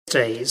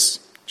days,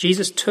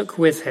 Jesus took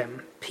with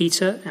him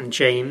Peter and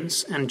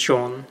James and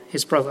John,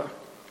 his brother,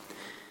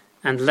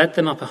 and led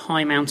them up a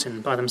high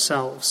mountain by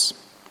themselves.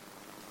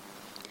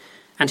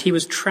 And he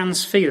was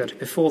transfigured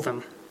before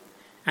them,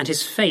 and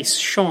his face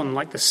shone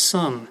like the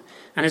sun,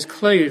 and his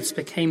clothes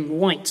became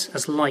white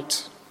as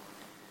light.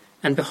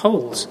 And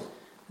behold,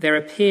 there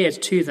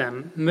appeared to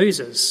them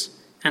Moses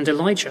and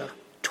Elijah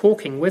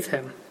talking with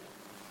him.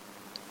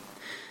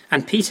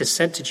 And Peter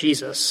said to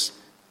Jesus,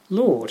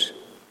 "Lord,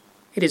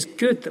 it is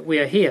good that we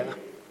are here.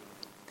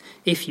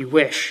 If you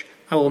wish,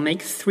 I will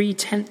make 3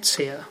 tents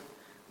here,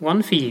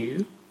 one for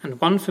you, and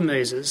one for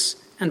Moses,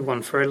 and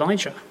one for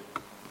Elijah."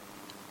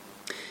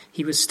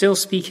 He was still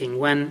speaking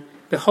when,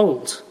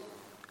 behold,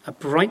 a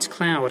bright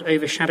cloud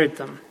overshadowed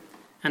them,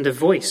 and a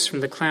voice from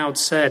the cloud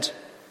said,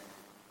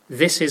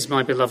 "This is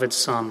my beloved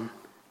Son,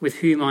 with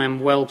whom I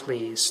am well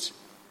pleased.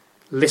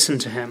 Listen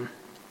to him."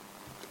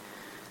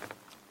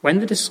 When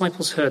the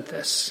disciples heard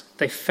this,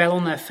 they fell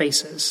on their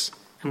faces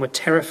and were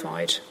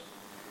terrified.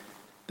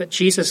 But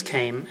Jesus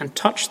came and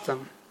touched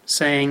them,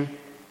 saying,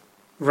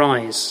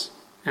 "Rise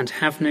and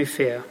have no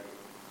fear."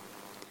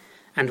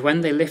 And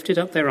when they lifted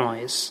up their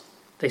eyes,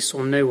 they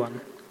saw no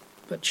one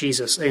but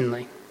Jesus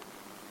only.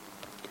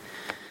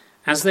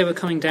 As they were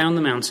coming down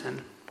the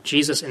mountain,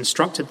 Jesus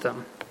instructed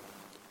them,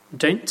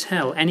 "Don't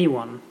tell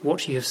anyone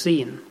what you have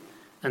seen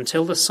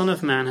until the Son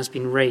of Man has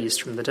been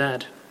raised from the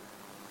dead."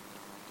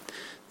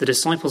 The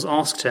disciples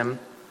asked him,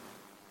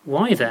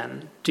 "Why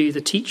then do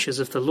the teachers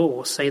of the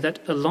law say that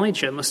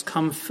Elijah must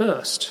come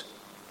first?"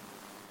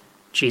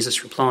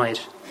 Jesus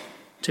replied,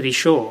 "To be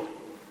sure,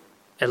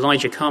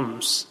 Elijah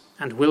comes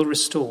and will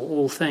restore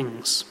all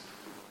things.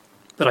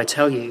 But I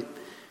tell you,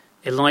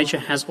 Elijah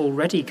has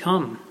already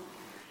come,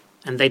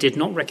 and they did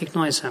not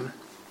recognize him,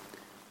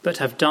 but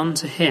have done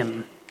to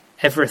him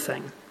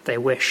everything they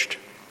wished.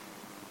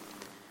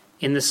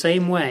 In the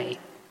same way,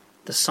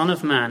 the Son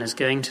of Man is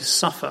going to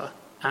suffer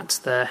at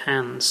their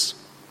hands."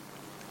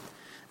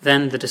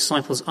 Then the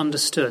disciples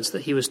understood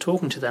that he was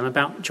talking to them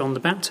about John the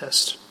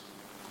Baptist.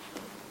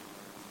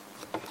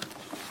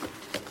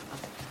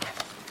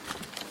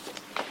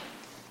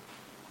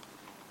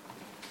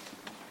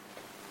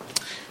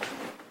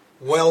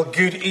 Well,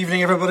 good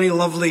evening, everybody.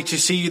 Lovely to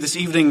see you this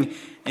evening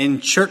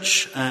in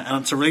church.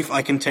 And it's a relief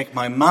I can take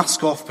my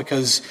mask off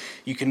because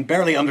you can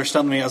barely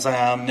understand me as I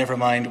am, never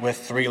mind with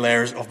 3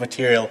 layers of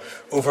material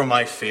over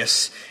my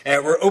face.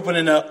 We're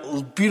opening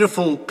a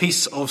beautiful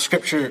piece of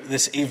scripture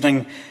this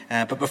evening.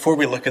 But before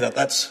we look at it,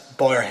 let's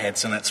bow our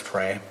heads and let's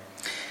pray.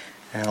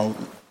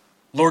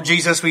 Lord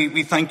Jesus,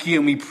 we thank you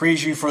and we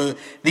praise you for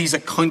these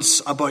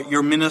accounts about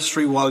your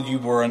ministry while you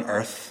were on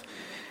earth.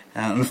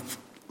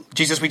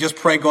 Jesus, we just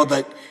pray, God,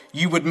 that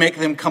you would make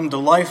them come to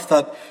life,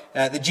 that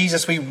the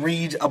Jesus we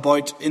read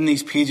about in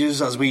these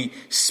pages, as we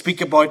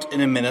speak about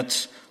in a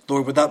minute,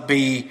 Lord, would that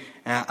be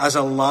as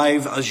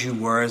alive as you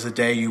were as the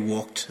day you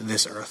walked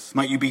this earth.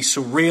 Might you be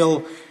so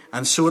real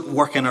and so at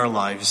work in our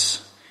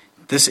lives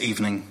this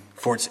evening,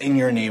 for it's in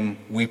your name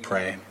we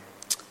pray.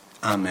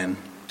 Amen.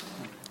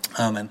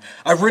 Amen.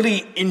 I've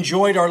really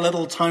enjoyed our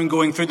little time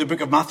going through the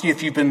book of Matthew.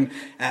 If you've been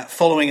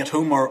following at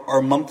home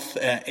our month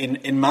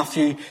in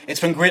Matthew, it's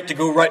been great to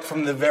go right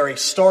from the very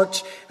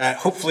start.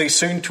 Hopefully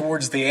soon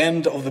towards the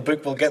end of the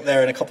book, we'll get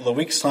there in a couple of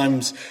weeks'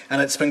 times.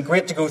 And it's been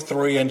great to go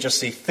through and just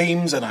see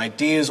themes and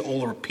ideas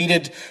all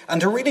repeated and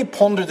to really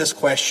ponder this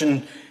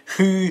question,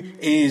 who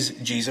is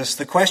Jesus?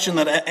 The question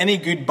that any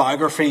good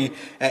biography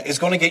is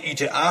going to get you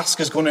to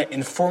ask, is going to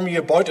inform you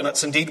about, and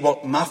that's indeed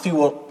what Matthew,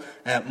 what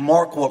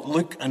Mark, what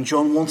Luke and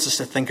John wants us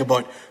to think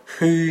about.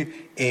 Who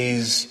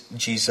is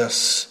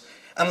Jesus?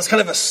 And it's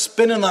kind of a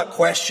spin on that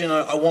question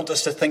I want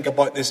us to think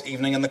about this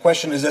evening. And the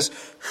question is this: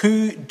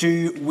 who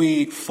do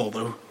we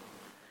follow?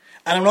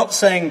 And I'm not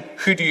saying,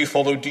 who do you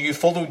follow? Do you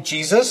follow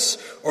Jesus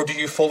or do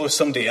you follow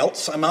somebody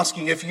else? I'm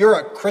asking you, if you're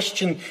a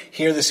Christian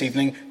here this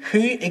evening, who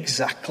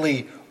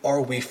exactly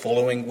are we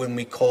following when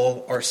we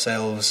call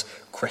ourselves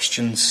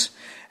Christians?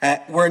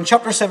 We're in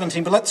chapter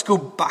 17, but let's go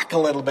back a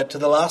little bit to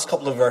the last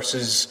couple of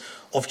verses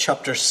of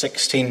chapter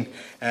 16,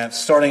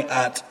 starting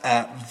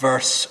at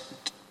verse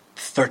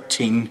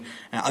 13.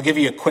 I'll give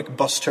you a quick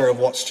bus tour of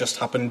what's just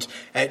happened.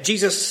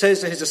 Jesus says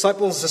to his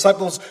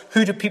disciples,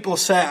 who do people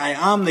say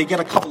I am? They get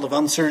a couple of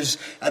answers,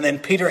 and then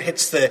Peter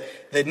hits the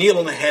nail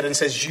on the head and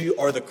says, you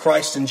are the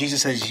Christ. And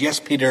Jesus says, yes,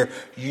 Peter,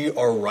 you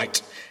are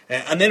right.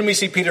 And then we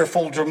see Peter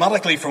fall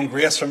dramatically from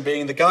grace, from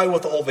being the guy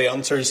with all the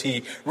answers.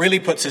 He really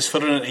puts his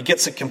foot in it. He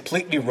gets it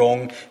completely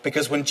wrong,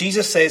 because when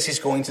Jesus says he's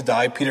going to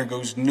die, Peter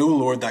goes, no,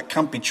 Lord, that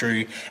can't be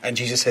true. And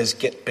Jesus says,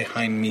 get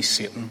behind me,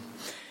 Satan.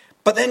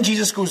 But then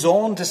Jesus goes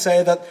on to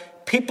say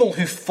that people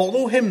who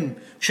follow him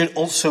should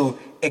also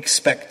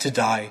expect to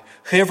die.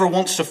 Whoever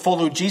wants to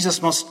follow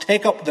Jesus must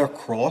take up their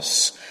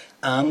cross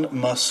and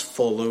must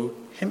follow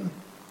him.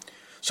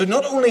 So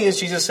not only is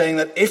Jesus saying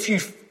that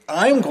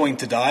I'm going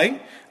to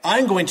die,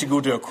 I'm going to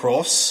go to a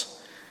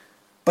cross,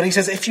 but he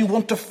says if you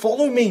want to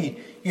follow me,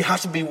 you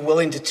have to be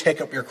willing to take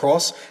up your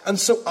cross. And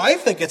so I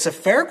think it's a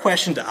fair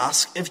question to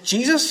ask, if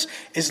Jesus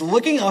is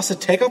looking us to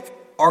take up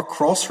our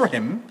cross for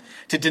him,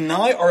 to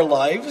deny our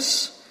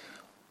lives,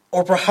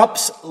 or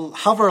perhaps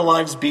have our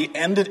lives be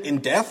ended in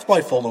death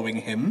by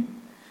following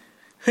him,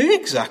 who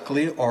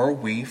exactly are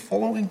we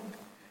following?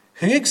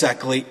 Who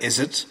exactly is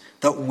it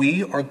that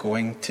we are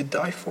going to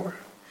die for?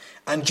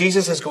 And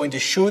Jesus is going to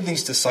show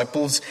these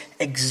disciples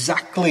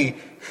exactly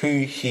who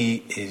he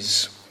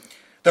is.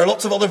 There are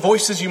lots of other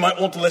voices you might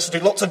want to listen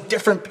to, lots of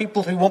different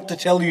people who want to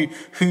tell you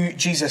who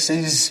Jesus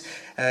is.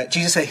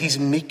 Jesus said he's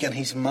meek and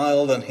he's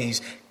mild and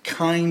he's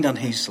kind and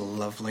he's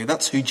lovely.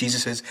 That's who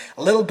Jesus is.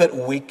 A little bit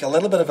weak, a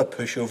little bit of a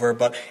pushover,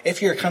 but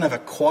if you're kind of a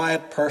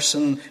quiet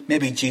person,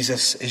 maybe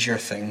Jesus is your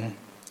thing.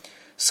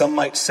 Some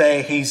might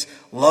say he's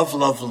love,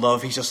 love,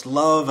 love. He's just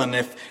love, and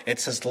if it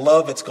says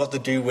love, it's got to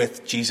do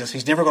with Jesus.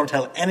 He's never going to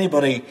tell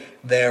anybody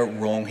they're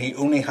wrong. He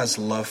only has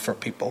love for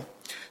people.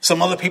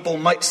 Some other people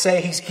might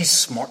say he's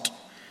smart.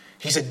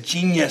 He's a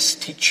genius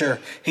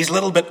teacher. He's a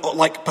little bit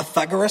like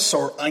Pythagoras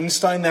or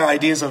Einstein. Their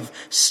ideas have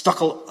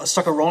stuck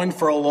around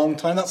for a long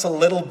time. That's a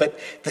little bit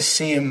the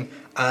same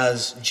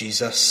as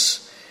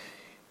Jesus.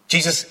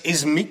 Jesus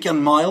is meek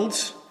and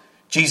mild.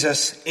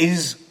 Jesus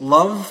is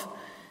love.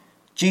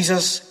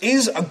 Jesus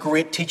is a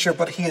great teacher,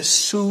 but he is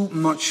so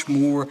much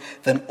more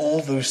than all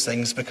those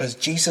things because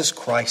Jesus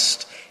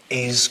Christ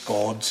is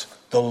God,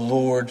 the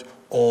Lord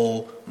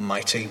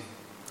Almighty.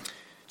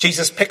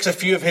 Jesus picks a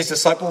few of his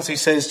disciples. He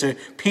says to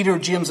Peter,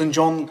 James and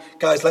John,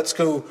 guys, let's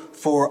go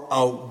for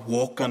a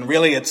walk. And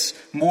really it's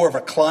more of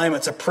a climb.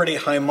 It's a pretty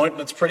high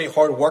mountain. It's pretty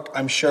hard work,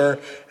 I'm sure,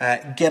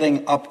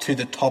 getting up to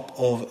the top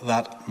of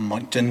that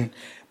mountain.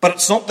 But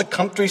it's not the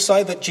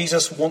countryside that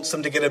Jesus wants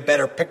them to get a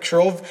better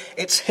picture of.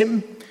 It's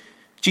him.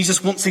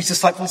 Jesus wants these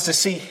disciples to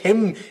see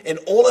him in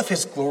all of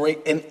his glory,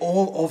 in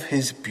all of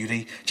his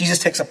beauty. Jesus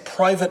takes a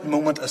private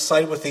moment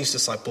aside with these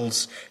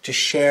disciples to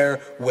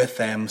share with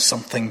them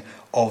something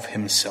of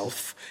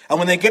himself. And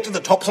when they get to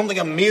the top, something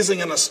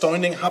amazing and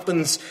astounding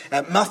happens.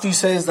 Matthew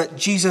says that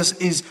Jesus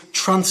is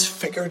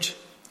transfigured.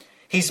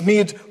 He's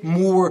made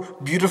more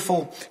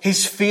beautiful.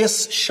 His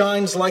face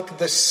shines like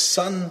the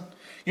sun.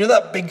 You know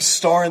that big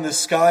star in the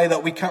sky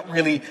that we can't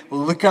really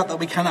look at, that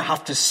we kind of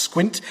have to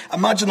squint?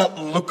 Imagine that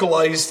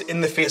localized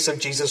in the face of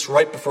Jesus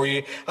right before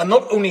you. And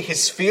not only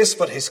his face,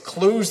 but his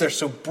clothes. They're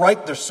so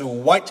bright, they're so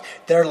white,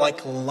 they're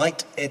like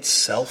light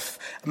itself.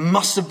 It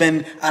must have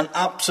been an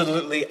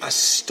absolutely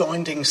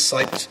astounding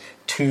sight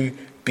to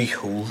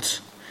behold.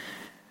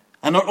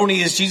 And not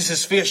only is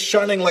Jesus' face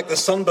shining like the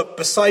sun, but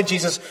beside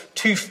Jesus,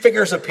 two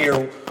figures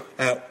appear,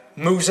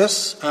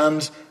 Moses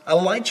and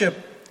Elijah.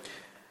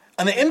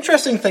 And the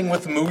interesting thing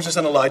with Moses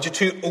and Elijah,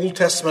 two Old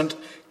Testament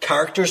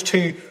characters,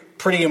 two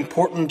pretty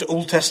important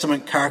Old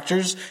Testament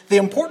characters, the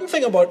important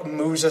thing about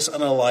Moses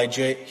and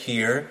Elijah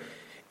here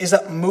is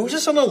that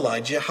Moses and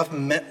Elijah have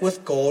met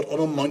with God on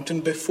a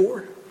mountain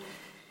before.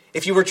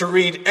 If you were to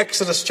read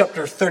Exodus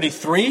chapter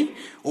 33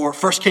 or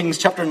 1 Kings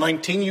chapter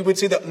 19, you would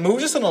see that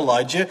Moses and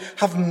Elijah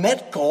have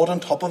met God on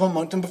top of a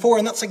mountain before,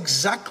 and that's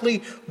exactly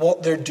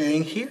what they're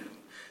doing here.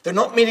 They're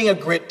not meeting a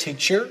great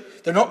teacher.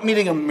 They're not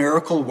meeting a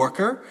miracle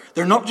worker.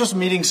 They're not just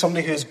meeting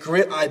somebody who has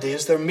great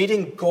ideas. They're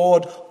meeting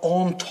God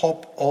on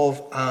top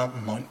of a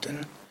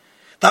mountain.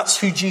 That's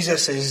who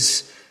Jesus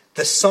is,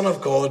 the Son of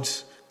God,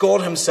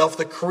 God himself,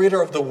 the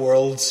creator of the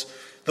worlds,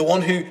 the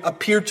one who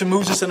appeared to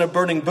Moses in a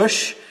burning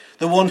bush,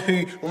 the one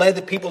who led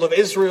the people of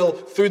Israel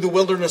through the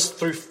wilderness,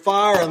 through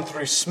fire and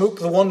through smoke,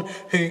 the one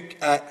who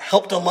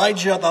helped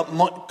Elijah at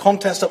that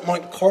contest at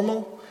Mount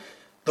Carmel,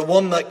 the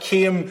one that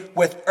came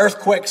with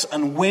earthquakes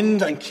and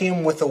wind and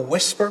came with a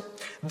whisper.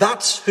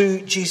 That's who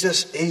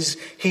Jesus is.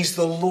 He's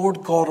the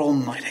Lord God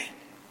Almighty.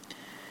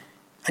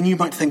 And you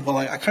might think, well,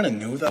 I kind of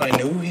know that. I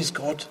know he's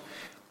God.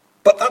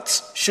 But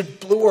that should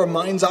blow our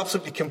minds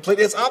absolutely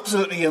completely. It's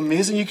absolutely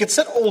amazing. You could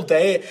sit all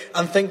day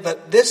and think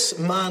that this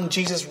man,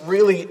 Jesus,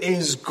 really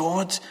is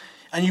God,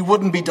 and you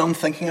wouldn't be done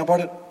thinking about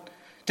it.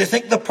 To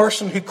think the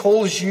person who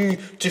calls you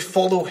to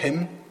follow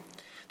him,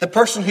 the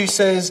person who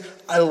says,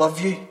 I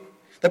love you,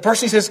 the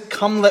person who says,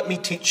 come, let me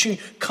teach you,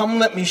 come,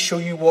 let me show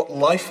you what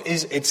life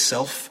is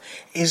itself,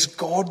 is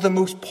God, the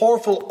most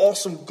powerful,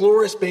 awesome,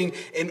 glorious being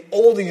in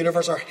all the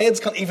universe. Our heads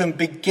can't even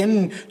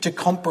begin to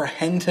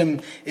comprehend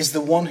him, is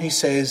the one who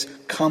says,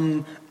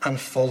 come and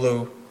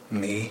follow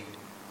me.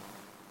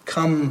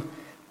 Come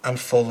and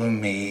follow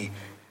me.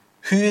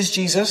 Who is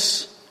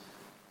Jesus?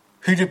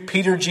 Who do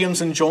Peter,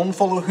 James and John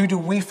follow? Who do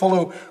we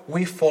follow?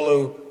 We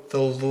follow the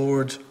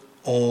Lord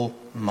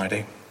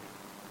Almighty.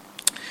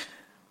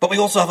 But we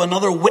also have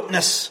another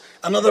witness,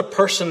 another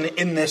person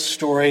in this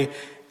story,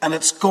 and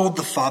it's God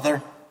the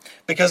Father.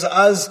 Because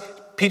as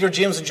Peter,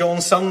 James and John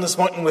stand on this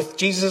mountain with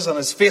Jesus and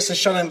his face is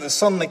shining in the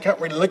sun, they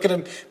can't really look at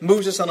him.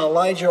 Moses and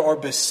Elijah are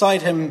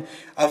beside him.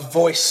 A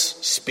voice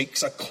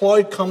speaks. A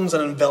cloud comes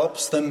and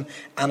envelops them,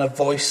 and a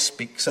voice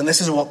speaks. And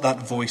this is what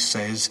that voice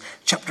says.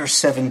 Chapter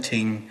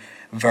 17,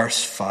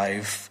 verse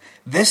 5.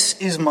 This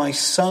is my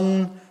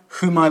Son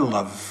whom I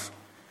love.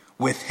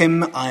 With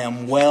him I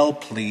am well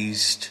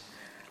pleased.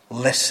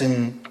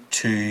 Listen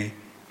to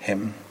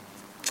him.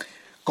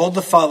 God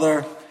the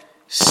Father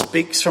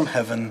speaks from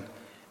heaven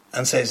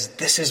and says,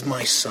 this is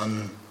my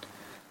Son,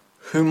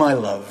 whom I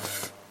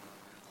love.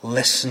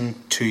 listen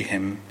to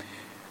him.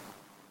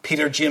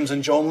 Peter, James,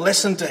 and John,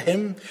 listen to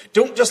him.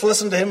 Don't just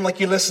listen to him like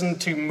you listened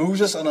to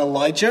Moses and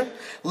Elijah.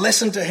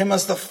 Listen to him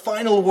as the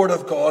final word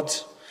of God,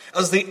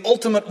 as the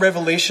ultimate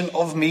revelation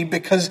of me,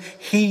 because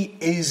he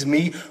is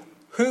me.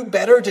 Who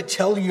better to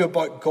tell you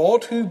about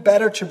God? Who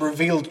better to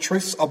reveal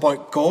truths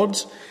about God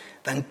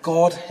than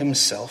God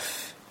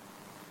himself?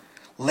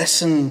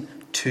 Listen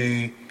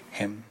to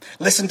him.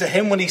 Listen to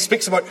him when he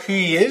speaks about who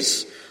he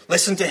is.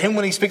 Listen to him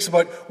when he speaks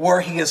about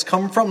where he has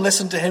come from.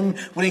 Listen to him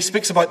when he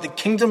speaks about the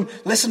kingdom.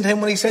 Listen to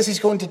him when he says he's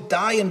going to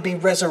die and be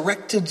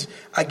resurrected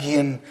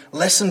again.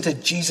 Listen to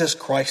Jesus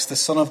Christ, the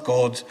Son of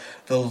God,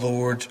 the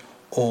Lord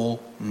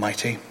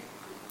Almighty.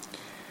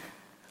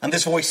 And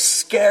this voice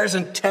scares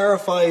and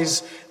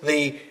terrifies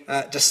the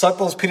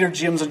disciples. Peter,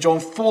 James, and John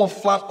fall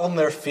flat on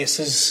their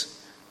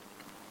faces.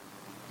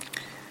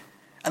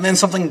 And then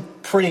something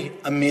pretty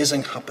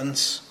amazing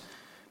happens.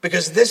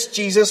 Because this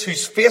Jesus,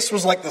 whose face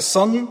was like the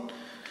sun,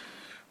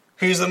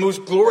 who's the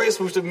most glorious,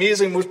 most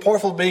amazing, most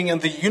powerful being in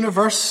the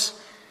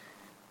universe,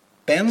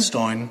 bends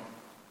down,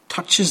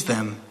 touches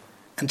them,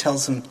 and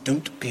tells them,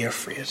 don't be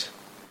afraid.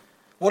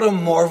 What a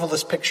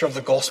marvelous picture of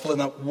the gospel in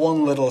that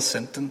one little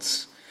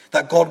sentence.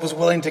 That God was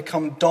willing to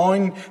come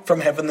down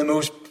from heaven, the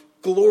most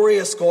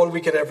glorious God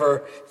we could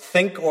ever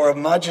think or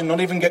imagine,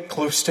 not even get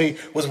close to,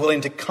 was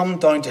willing to come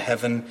down to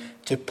heaven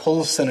to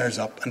pull sinners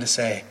up and to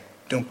say,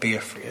 don't be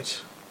afraid.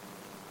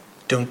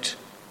 Don't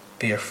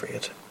be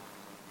afraid.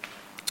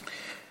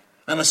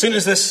 And as soon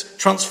as this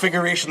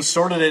transfiguration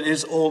started, it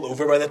is all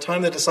over. By the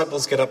time the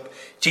disciples get up,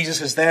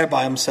 Jesus is there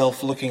by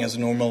himself, looking as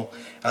normal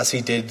as he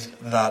did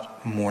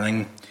that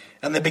morning.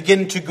 And they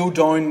begin to go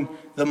down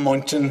the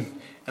mountain.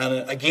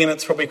 And again,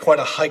 it's probably quite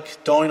a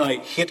hike down. I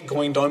hate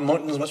going down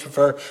mountains, much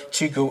prefer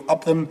to go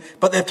up them.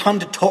 But they have time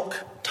to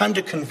talk, time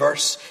to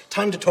converse,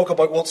 time to talk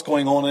about what's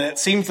going on. And it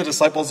seems the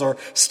disciples are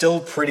still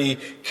pretty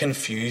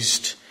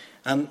confused.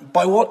 And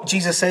by what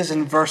Jesus says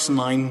in verse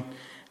 9,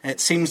 it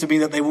seems to be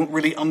that they won't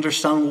really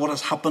understand what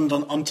has happened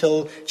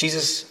until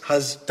Jesus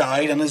has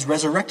died and is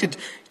resurrected.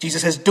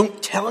 Jesus says,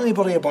 don't tell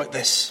anybody about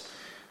this,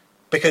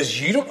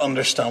 because you don't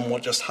understand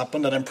what just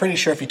happened. And I'm pretty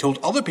sure if you told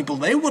other people,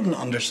 they wouldn't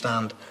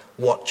understand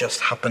what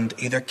just happened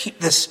either. Keep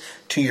this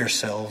to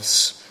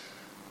yourselves.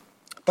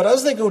 But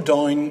as they go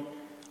down,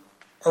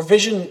 our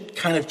vision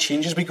kind of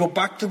changes. We go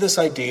back to this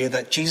idea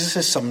that Jesus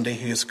is somebody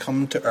who has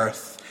come to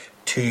earth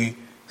to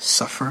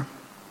suffer.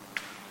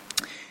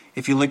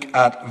 If you look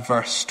at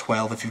verse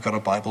 12, if you've got a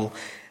Bible.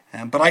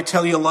 But I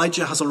tell you,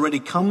 Elijah has already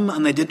come,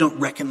 and they did not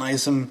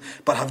recognize him,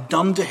 but have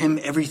done to him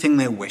everything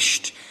they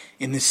wished.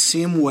 In the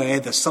same way,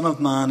 the Son of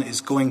Man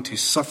is going to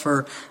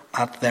suffer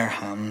at their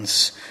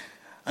hands.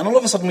 And all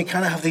of a sudden, we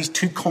kind of have these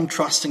two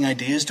contrasting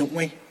ideas, don't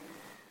we?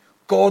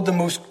 God, the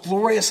most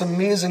glorious,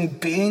 amazing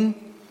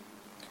being,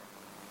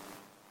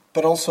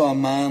 but also a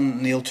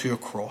man nailed to a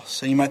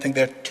cross. And you might think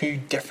they're two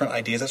different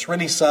ideas. It's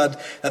really sad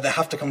that they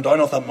have to come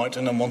down off that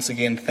mountain and once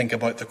again think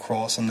about the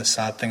cross and the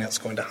sad thing that's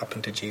going to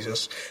happen to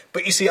Jesus.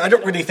 But you see, I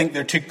don't really think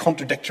they're two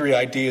contradictory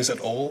ideas at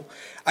all.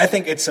 I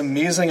think it's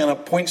amazing, and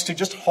it points to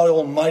just how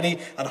almighty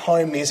and how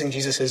amazing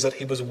Jesus is that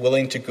he was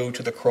willing to go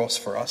to the cross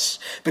for us.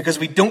 Because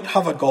we don't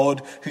have a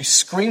God who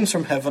screams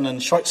from heaven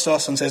and shouts to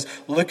us and says,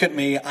 look at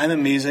me, I'm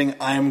amazing,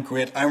 I'm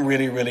great, I'm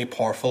really, really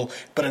powerful.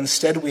 But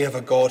instead we have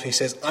a God who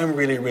says, I'm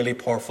really, really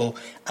powerful,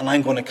 and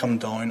I'm going to come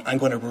down, I'm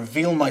going to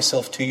reveal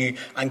myself to you,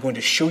 I'm going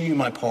to show you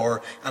my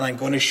power, and I'm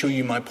going to show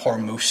you my power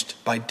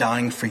most by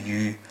dying for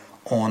you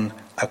on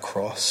a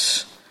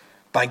cross.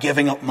 By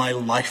giving up my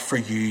life for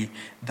you,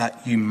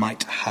 that you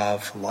might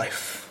have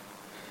life.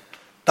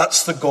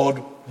 That's the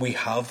God we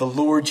have, the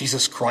Lord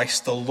Jesus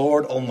Christ, the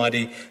Lord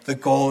Almighty, the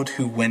God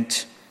who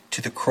went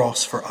to the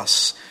cross for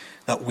us,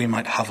 that we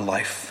might have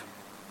life.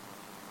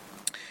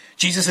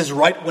 Jesus is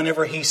right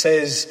whenever he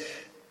says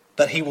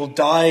that he will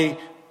die,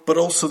 but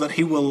also that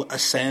he will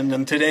ascend.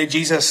 And today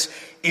Jesus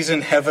is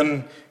in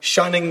heaven,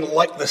 shining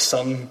like the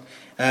sun.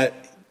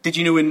 Did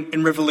you know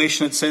in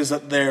Revelation it says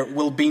that there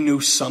will be no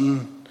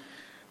sun?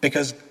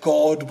 Because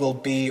God will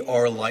be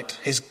our light.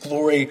 His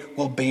glory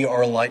will be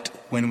our light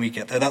when we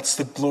get there. That's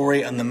the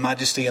glory and the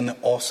majesty and the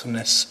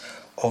awesomeness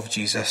of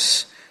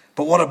Jesus.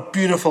 But what a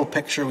beautiful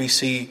picture we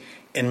see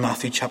in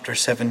Matthew chapter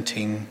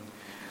 17.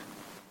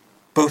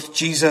 Both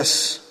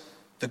Jesus,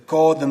 the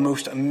God, the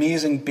most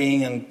amazing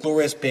being and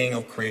glorious being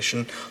of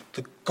creation,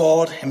 the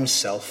God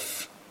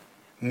himself,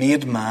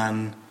 made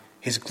man,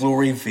 his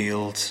glory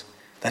veiled,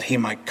 that he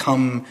might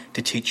come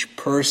to teach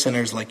poor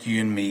sinners like you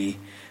and me,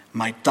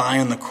 might die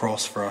on the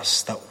cross for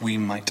us, that we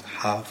might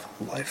have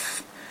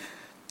life.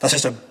 That's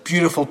just a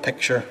beautiful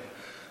picture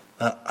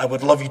that I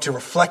would love you to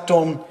reflect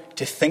on,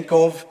 to think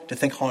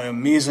how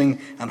amazing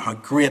and how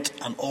great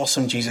and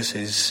awesome Jesus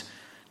is.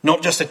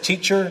 Not just a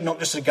teacher, not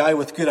just a guy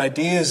with good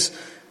ideas,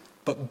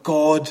 but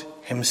God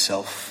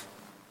himself,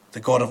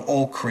 the God of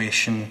all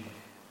creation,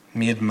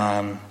 made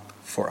man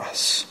for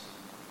us.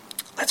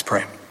 Let's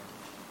pray.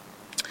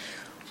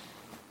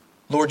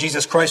 Lord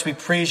Jesus Christ, we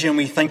praise you and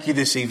we thank you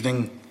this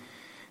evening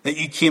that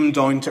you came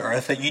down to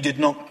earth, that you did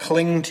not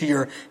cling to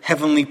your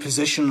heavenly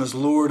position as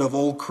Lord of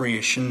all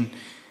creation,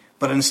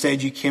 but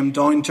instead you came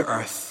down to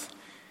earth,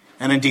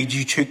 and indeed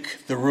you took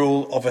the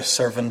role of a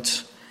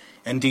servant,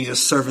 indeed a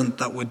servant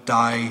that would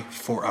die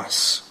for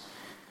us.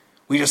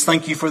 We just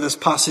thank you for this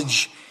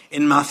passage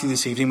in Matthew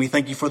this evening. We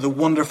thank you for the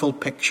wonderful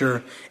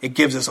picture it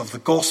gives us of the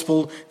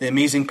gospel, the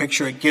amazing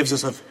picture it gives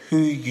us of who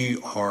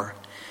you are.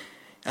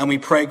 And we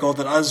pray, God,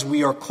 that as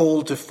we are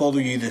called to follow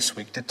you this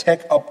week, to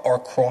take up our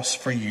cross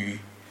for you,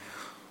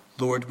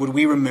 Lord, would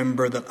we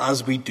remember that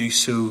as we do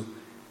so,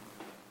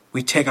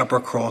 we take up our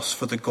cross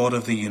for the God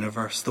of the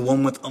universe, the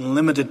one with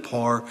unlimited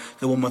power,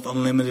 the one with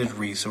unlimited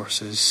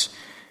resources.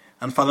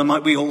 And Father,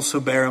 might we also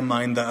bear in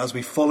mind that as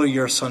we follow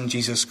your Son,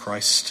 Jesus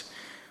Christ,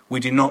 we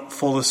do not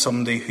follow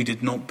somebody who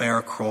did not bear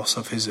a cross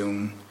of his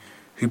own,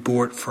 who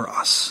bore it for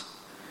us.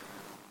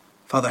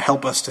 Father,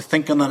 help us to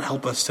think on that,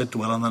 help us to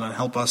dwell on that, and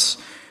help us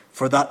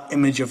for that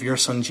image of your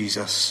Son,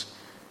 Jesus,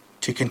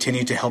 to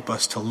continue to help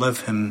us to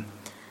live him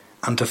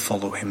and to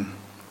follow him.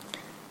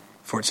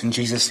 For it's in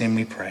Jesus' name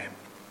we pray.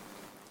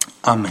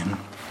 Amen.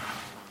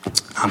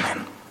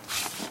 Amen.